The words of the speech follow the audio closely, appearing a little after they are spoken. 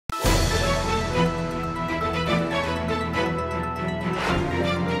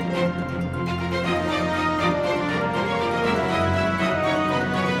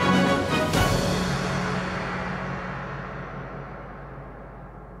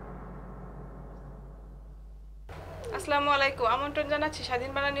আসসালামু আলাইকুম। আমন্ত্রণ জানাচ্ছি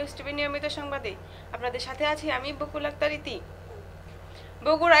স্বাধীন বাংলা নিউজ টিভি নিয়মিত সংবাদে। আপনাদের সাথে আছি আমি বকুল আক্তার ইতি।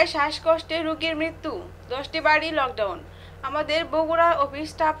 বগুড়ায় শ্বাসকষ্টে রোগীর মৃত্যু, 10টি বাড়ি লকডাউন। আমাদের Bogura office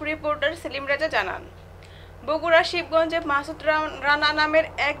staff reporter Selim রাজা জানান, বগুড়া শিবগঞ্জে মাসুদ রানা নামের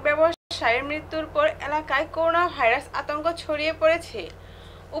এক ব্যবসায়ীর মৃত্যুর পর এলাকায় করোনা ভাইরাস আতঙ্ক ছড়িয়ে পড়েছে।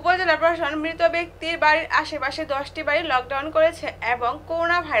 উপজেলা প্রশাসন মৃত ব্যক্তির বাড়ির আশেপাশে 10টি বাড়ি লকডাউন করেছে এবং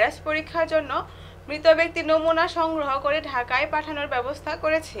করোনা ভাইরাস পরীক্ষার জন্য মৃত ব্যক্তির নমুনা সংগ্রহ করে ঢাকায় পাঠানোর ব্যবস্থা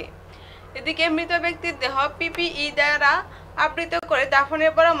করেছে। এদিকে মৃত ব্যক্তির দেহ পিপিই দ্বারা আবৃত করে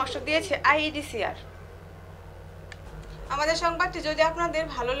দাফনের পরামর্শ দিয়েছে আইইডিসিআর। আমাদের সংবাদটি যদি আপনাদের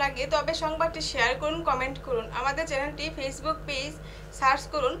ভালো লাগে তবে সংবাদটি শেয়ার করুন, কমেন্ট করুন। আমাদের চ্যানেলটি ফেসবুক পেজ সার্চ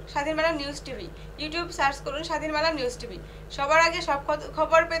করুন স্বাধীন Bangla news TV, YouTube search করুন স্বাধীন বাংলা নিউজ টিভি। সবার আগে সব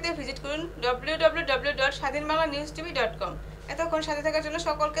খবর পেতে ভিজিট করুন www.স্বাধীনবাংলাnewstv.com। এতক্ষণ সাথে থাকার জন্য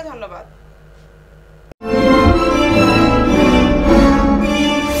সকলকে ধন্যবাদ।